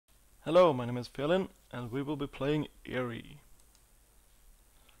Hello, my name is Phealin, and we will be playing Erie.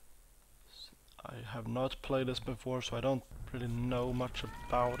 I have not played this before, so I don't really know much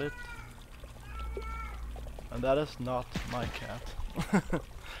about it. And that is not my cat.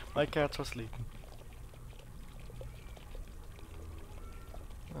 My cats are sleeping.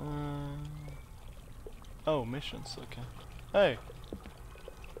 Oh, missions, okay. Hey!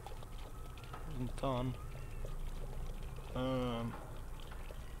 Isn't done.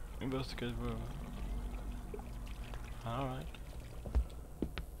 Investigate where. Alright.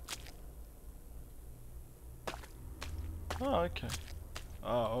 Oh, okay.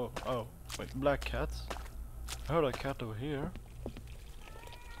 Oh, wait, black cats. I heard a cat over here.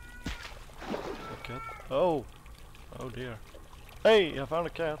 A cat. Oh! Oh dear. Hey, I found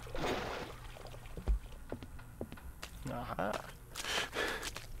a cat. Aha.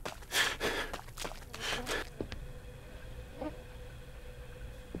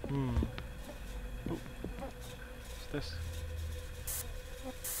 Ooh. What's this?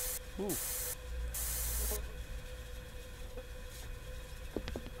 Ooh.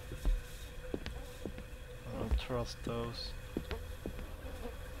 I don't trust those.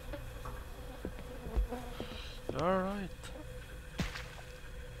 Alright.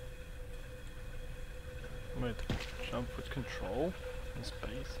 Wait, jump with control in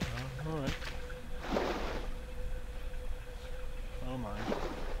space. Oh, alright. Oh my.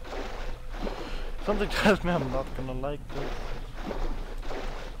 Something tells me I'm not gonna like this.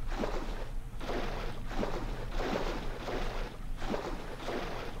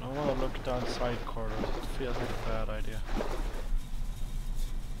 I don't wanna look down side corridors, it feels like a bad idea.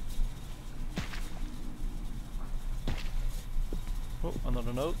 Oh,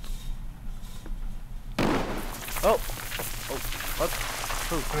 another note. Oh! Oh, what?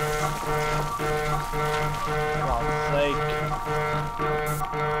 Who? For God's sake.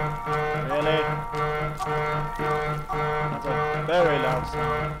 Really? That's a very loud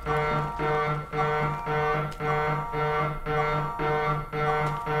sound.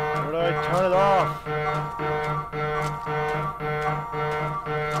 Where do I turn it off?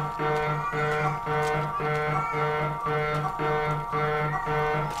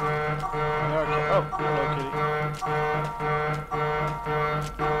 Okay. Oh, hello kitty.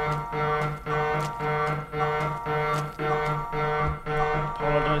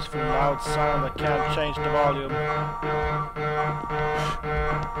 Apologize for the loud sound, I can't change the volume.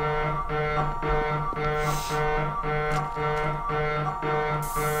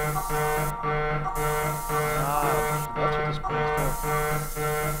 Ah, that's what this place is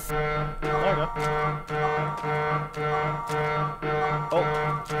for. There we go. Oh.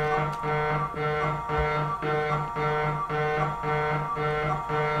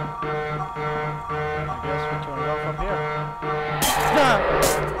 I guess we turn it off up here. No!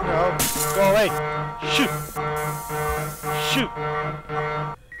 Go away! Shoot! Shoot!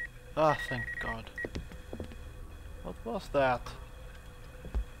 Ah, thank God. What was that?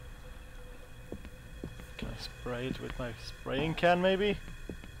 Can I spray it with my spraying can, maybe?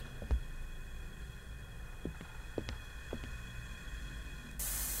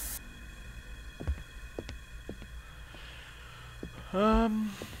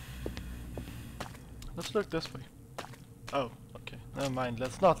 Let's look this way. Oh, okay. Never mind.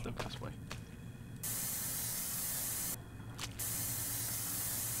 Let's not look this way.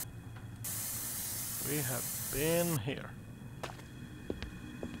 We have been here.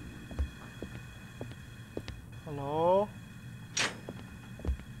 Hello?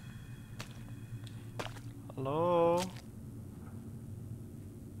 Hello?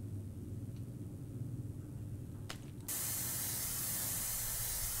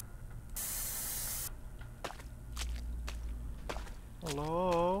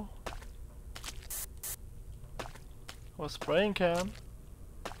 Hello? Oh, a spraying can.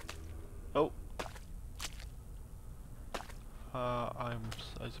 Oh.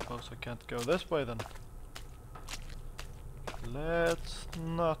 I suppose I can't go this way then. Let's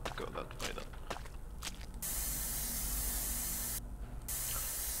not go that way then.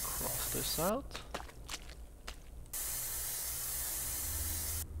 Cross this out.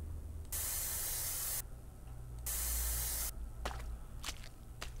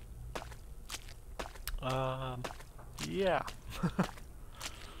 Yeah.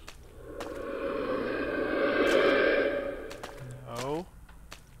 No.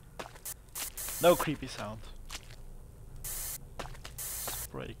 No creepy sound.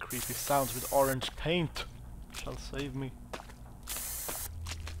 Spray creepy sounds with orange paint. Shall save me.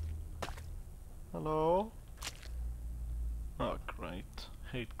 Hello? Oh great.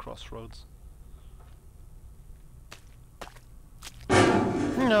 Hate crossroads.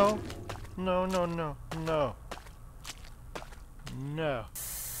 No. No, no, no, no. No.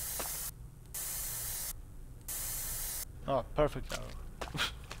 Oh, perfect arrow.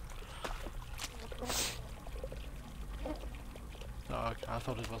 Oh, okay, I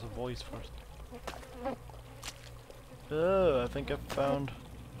thought it was a voice first. Oh, I think I found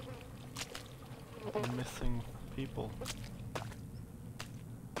missing people.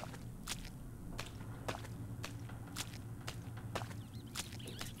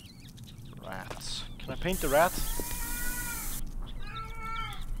 Rats. Can I paint the rat?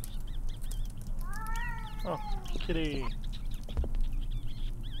 Oh, kitty.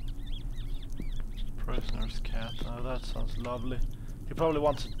 Prisoner's cat. Oh, that sounds lovely. He probably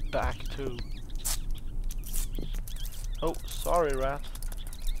wants it back too. Oh, sorry, rat.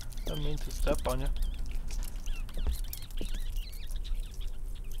 Didn't mean to step on you.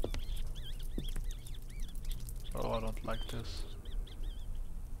 Oh, I don't like this.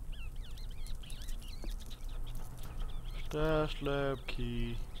 Stash lab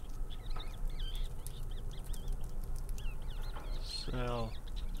key. Sell.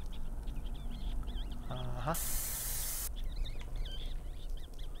 Uh-huh.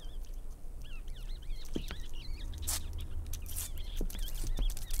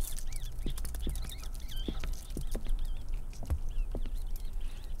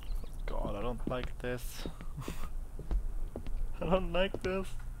 God, I don't like this. I don't like this.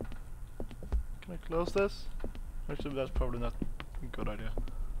 Can I close this? Actually, that's probably not a good idea.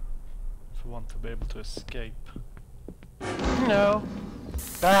 If I want to be able to escape. No!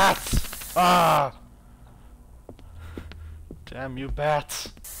 Bats! Ah! Damn you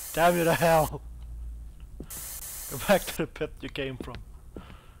bats! Damn you to hell! Go back to the pit you came from.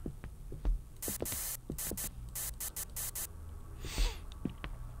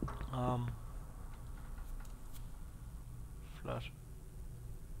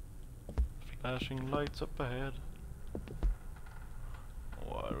 Flashing lights up ahead.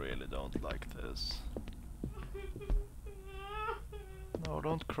 Oh, I really don't like this. No,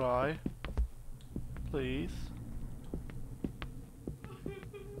 don't cry. Please.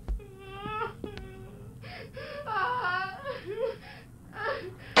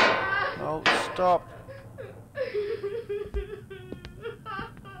 Oh, stop.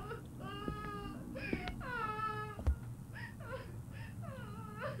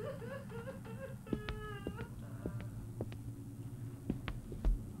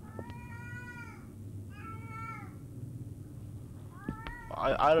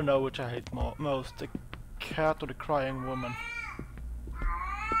 I don't know which I hate most, the cat or the crying woman.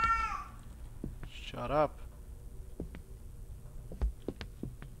 Shut up.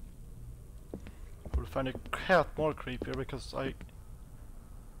 I will find a cat more creepier because I've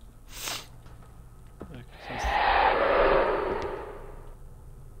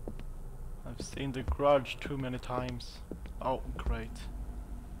seen The Grudge too many times. Oh, great.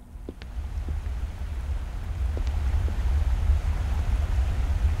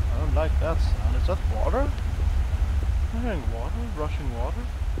 I don't like that sound. Is that water? Am I hearing water? Rushing water?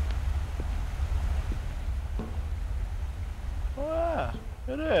 Oh yeah,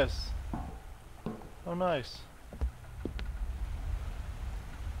 it is. Oh nice.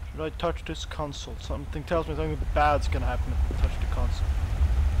 Should I touch this console? Something tells me something bad's gonna happen if I touch the console.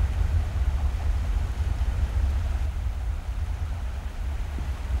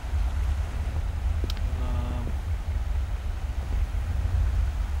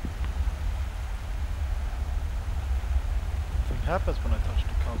 Happens when I touch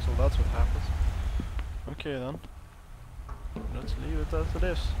the console, that's what happens. Okay then. Let's leave it as it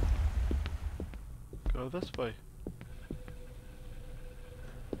is. Go this way.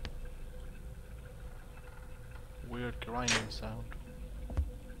 Weird grinding sound.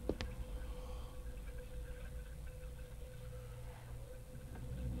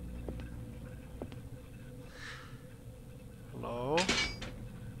 Hello?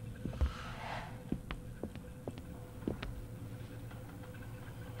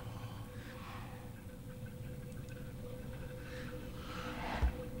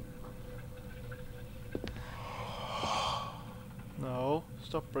 No,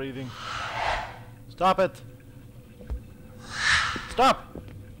 stop breathing. Stop it! Stop!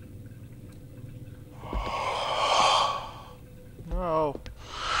 No.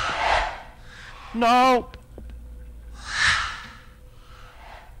 No!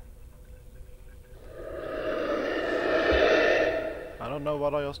 I don't know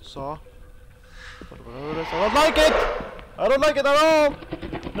what I just saw. But whatever it is, I don't like it! I don't like it at all!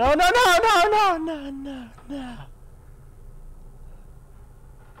 No, no, no, no, no, no, no, no.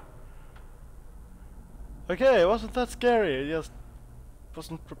 Okay, it wasn't that scary, it just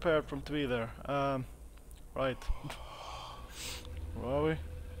wasn't prepared for him to be there. Right. Where are we?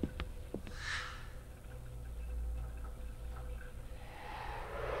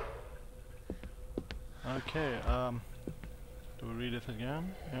 Okay, do we read it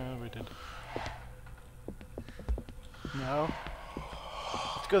again? Yeah, we did. No.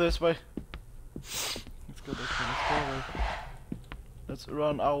 Let's go this way. Let's go this way, let's go away. Let's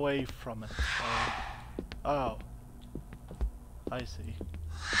run away from it. Oh. I see.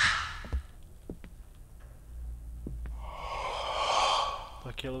 Do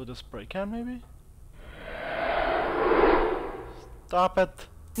I kill it with a spray can, maybe? Stop it!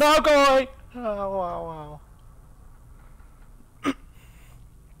 No, go away! Oh, wow, wow.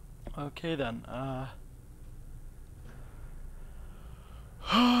 Okay then,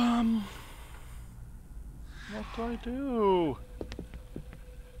 what do I do?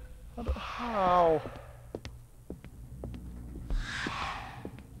 How?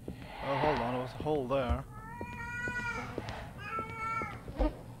 Oh, hold on, there was a hole there.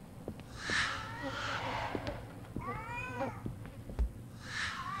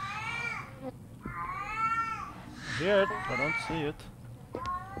 I hear it, I don't see it.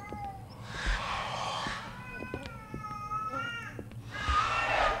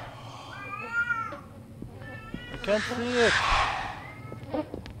 I can't see it. I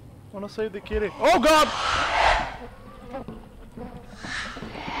wanna save the kitty. Oh god!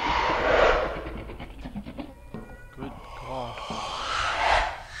 Good god.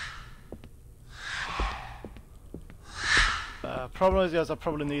 Problem is, yes, I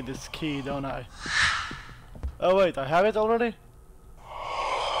probably need this key, don't I? Oh wait, I have it already?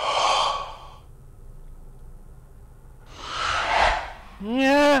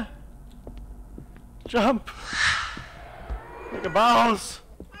 Yeah! Jump! Make a bounce!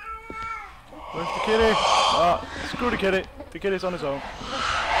 Where's the kitty? Ah, screw the kitty. The kitty's on his own.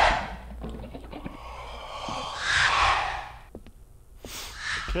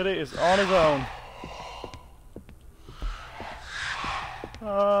 The kitty is on his own.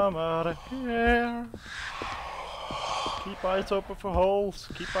 I'm out of here. Keep eyes open for holes.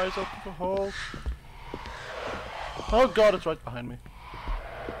 Keep eyes open for holes. Oh god, it's right behind me.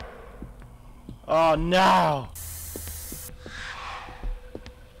 Oh no!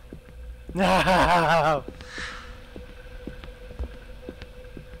 No!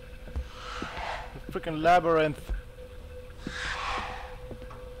 The freaking labyrinth.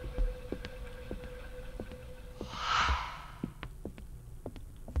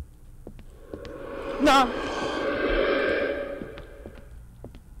 No!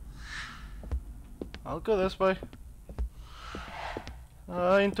 I'll go this way.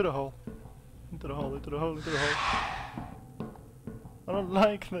 Into the hole. Into the hole, into the hole, into the hole. I don't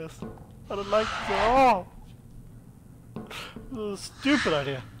like this. I don't like this at all. This is a stupid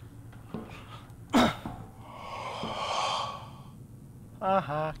idea.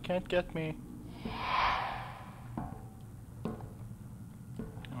 Aha, can't get me. Oh,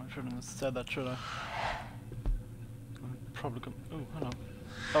 I shouldn't have said that, should I? I'm probably gonna... Ooh, hello.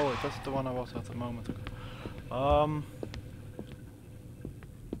 Oh wait, that's the one I was at a moment ago. I'll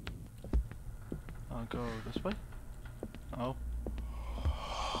go this way. Oh.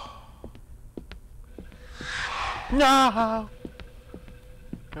 No!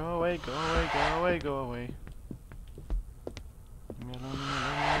 Go away, go away, go away, go away. Leave me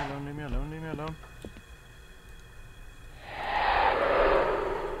alone, leave me alone, leave me alone, leave me alone.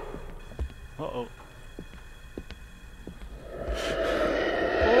 Uh-oh.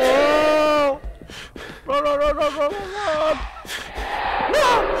 Whoa! Run, run, run, run, run, run, run! No!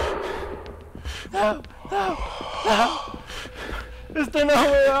 No! No! No! Is there no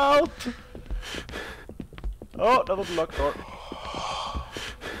way out? Oh, that was a locked door.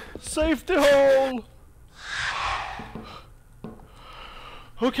 Safety hole!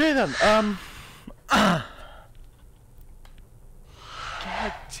 Okay then, God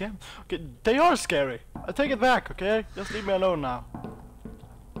damn. Okay, they are scary. I take it back, okay? Just leave me alone now.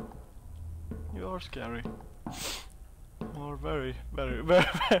 You are scary. You are very, very, very,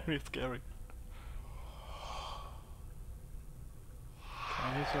 very scary.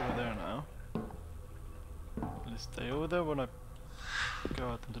 Okay, he's over there now. Will he stay over there when I go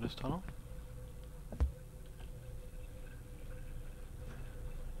out into this tunnel?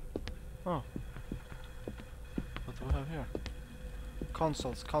 Oh. What do we have here?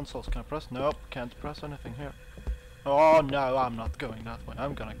 Consoles, consoles. Can I press? Nope, can't press anything here. Oh no, I'm not going that way.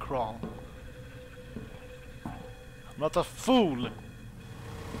 I'm gonna crawl. I'm not a fool!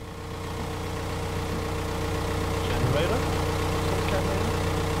 Generator?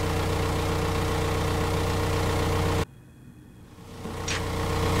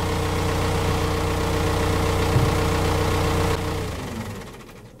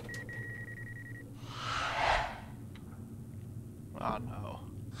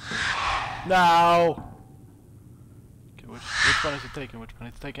 No! Okay, which one is he taking? Which one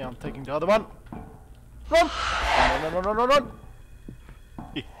is he taking? I'm taking the other one. Run! Run, run, run, run, run, run!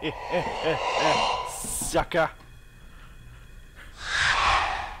 Sucker!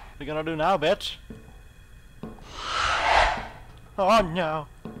 What are you gonna do now, bitch? Oh no!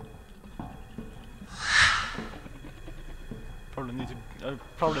 Probably needed to go the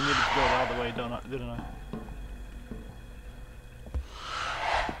other way, didn't I?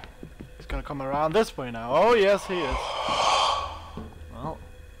 He's gonna come around this way now. Oh yes, he is. Well,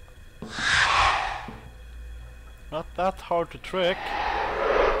 not that hard to trick,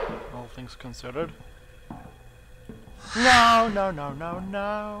 all things considered. No, no, no, no,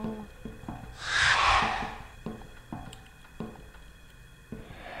 no.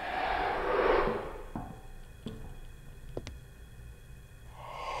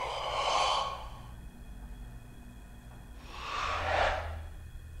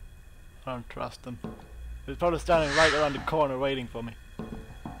 I don't trust him. He's probably standing right around the corner waiting for me.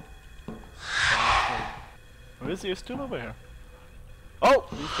 Where is he? He's still over here. Oh!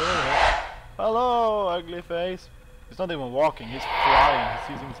 He's still over here. Hello, ugly face. He's not even walking, he's flying. He's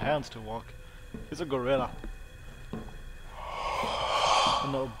using his hands to walk. He's a gorilla. An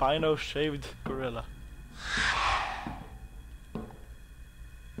albino shaved gorilla.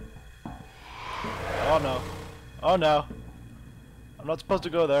 Oh no. Oh no. I'm not supposed to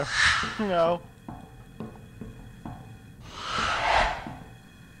go there. No.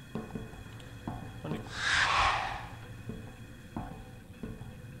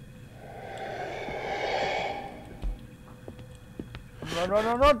 Run, run,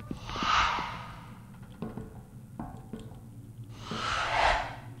 run, run!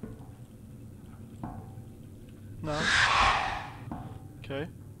 No. Okay.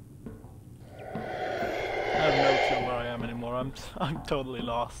 I have no clue where I am anymore. I'm totally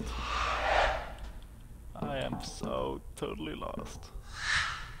lost. I am so totally lost.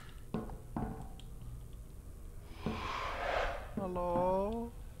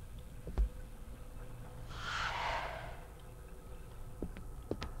 Hello?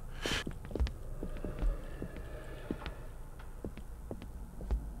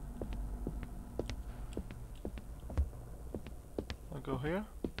 I'll go here.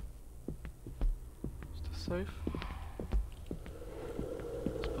 Is this safe? I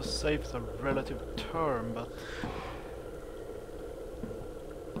suppose safe is a relative term, but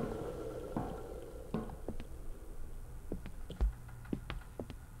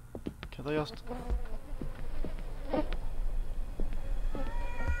can't I just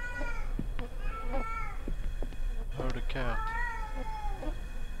heard a cat?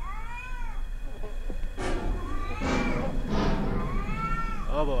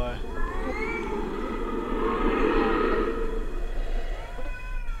 Oh boy.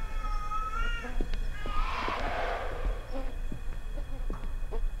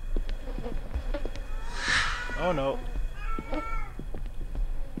 Oh no.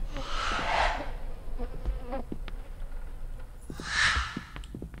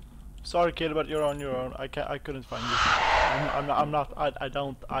 Sorry kid, but you're on your own. I couldn't find you.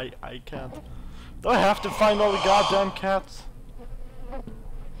 I can't. Do I have to find all the goddamn cats?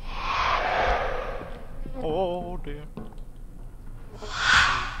 Oh dear.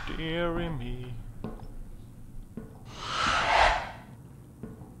 Oh dearie me.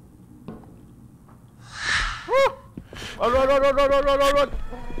 Woo! Run, run, run, run, run, run, run, run!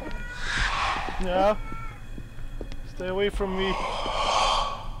 Yeah. Stay away from me.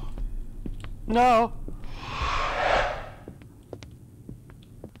 No!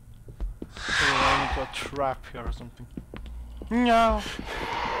 I'm running into a trap here or something. No!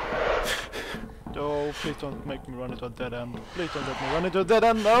 Oh, please don't make me run into a dead end. Please don't let me run into a dead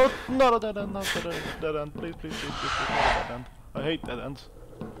end. No, not a dead end, not a dead end. Please, please, please, please, please, not a dead end. I hate dead ends.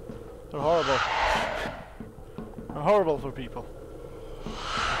 They're horrible. They're horrible for people.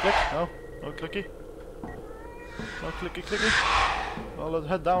 Click? No? No clicky? No clicky clicky? Well, let's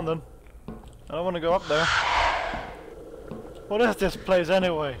head down then. I don't want to go up there. What is this place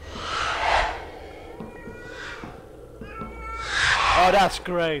anyway? Oh, that's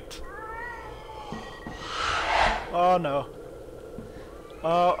great. Oh no.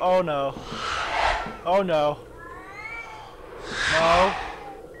 Oh no. Oh no. No.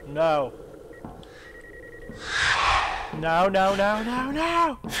 No. No, no, no, no,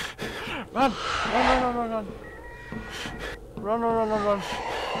 no! Run! Run, run, run, run, run! Run, run, run, run, run!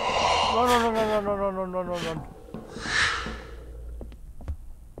 Run, run, run, run, run, run, run, run, run, run!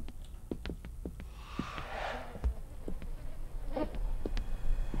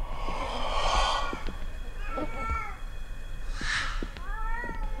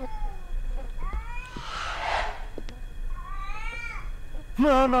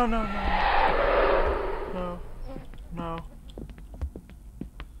 No, no, no, no. No. No.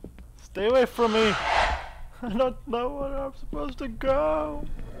 Stay away from me. I don't know where I'm supposed to go.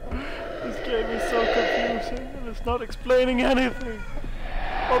 This game is so confusing and it's not explaining anything.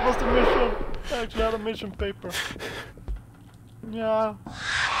 What was the mission? I actually had a mission paper. Yeah.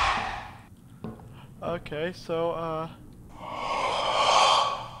 Okay, so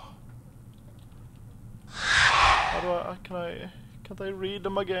how do can't I read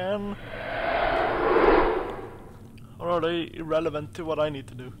them again? Or are they irrelevant to what I need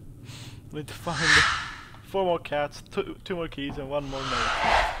to do? I need to find 4 more cats, 2 more keys and 1 more note.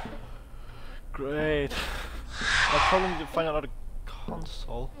 Great. I probably need to find another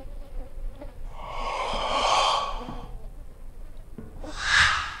console.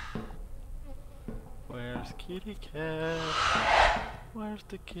 Where's kitty cat? Where's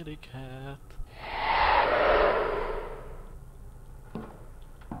the kitty cat?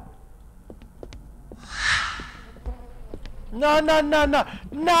 No, no, no, no,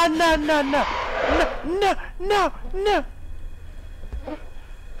 no, no, no, no, no, no, no.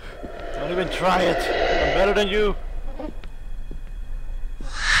 Don't even try it. I'm better than you.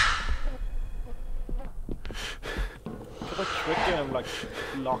 Could I trick him and like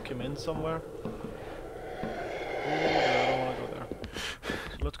lock him in somewhere? Ooh, no, I don't want to go there.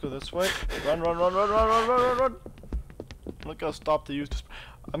 So let's go this way. Run, run, run, run, run, run, run, run, run. I'm not gonna stop to use this.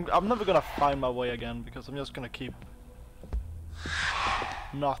 I'm never gonna find my way again because I'm just gonna keep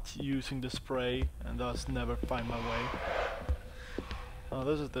not using the spray and thus never find my way. Oh,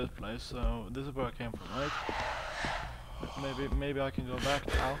 this is this place, so this is where I came from, right? Maybe I can go back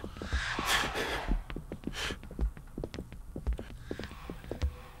now.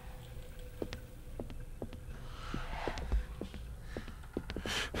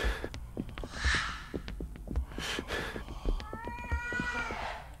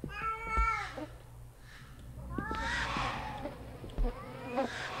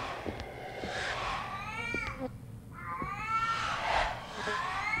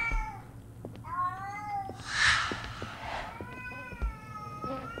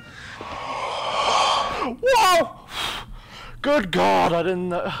 Whoa! Good God, I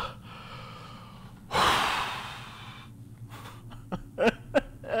didn't.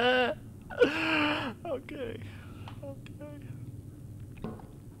 Okay. Okay.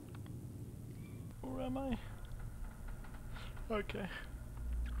 Where am I? Okay.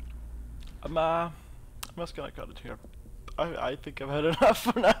 I'm just gonna cut it here. I think I've had enough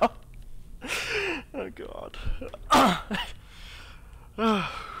for now. Oh God.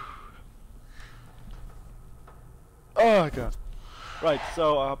 Oh God. Right,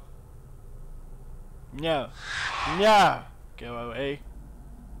 so no. No! Go away.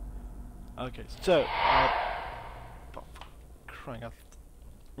 Okay, so oh, for crying out.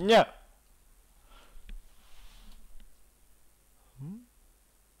 No!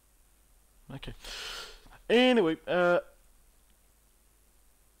 Okay. Anyway, yeah.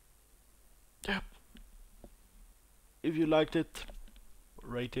 If you liked it,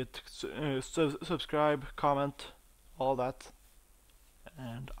 rate it, subscribe, comment, all that,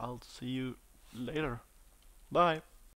 and I'll see you later. Bye.